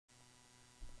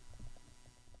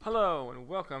Hello and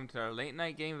welcome to our late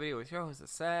night game video with your host, the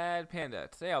Sad Panda.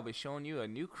 Today I'll be showing you a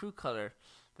new crew color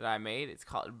that I made. It's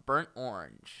called Burnt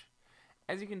Orange.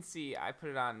 As you can see, I put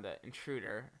it on the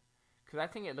Intruder because I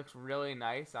think it looks really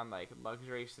nice on like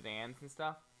luxury sedans and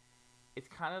stuff. It's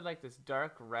kind of like this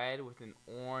dark red with an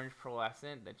orange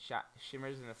pearlescent that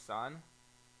shimmers in the sun.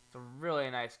 It's a really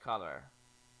nice color.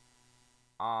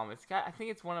 I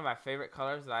think it's one of my favorite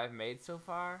colors that I've made so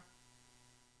far.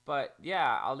 But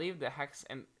yeah, I'll leave the hex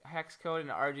code and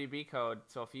the RGB code.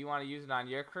 So if you want to use it on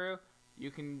your crew, you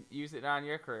can use it on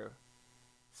your crew.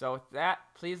 So with that,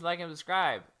 please like and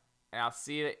subscribe, and I'll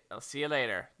see you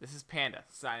later. This is Panda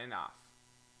signing off.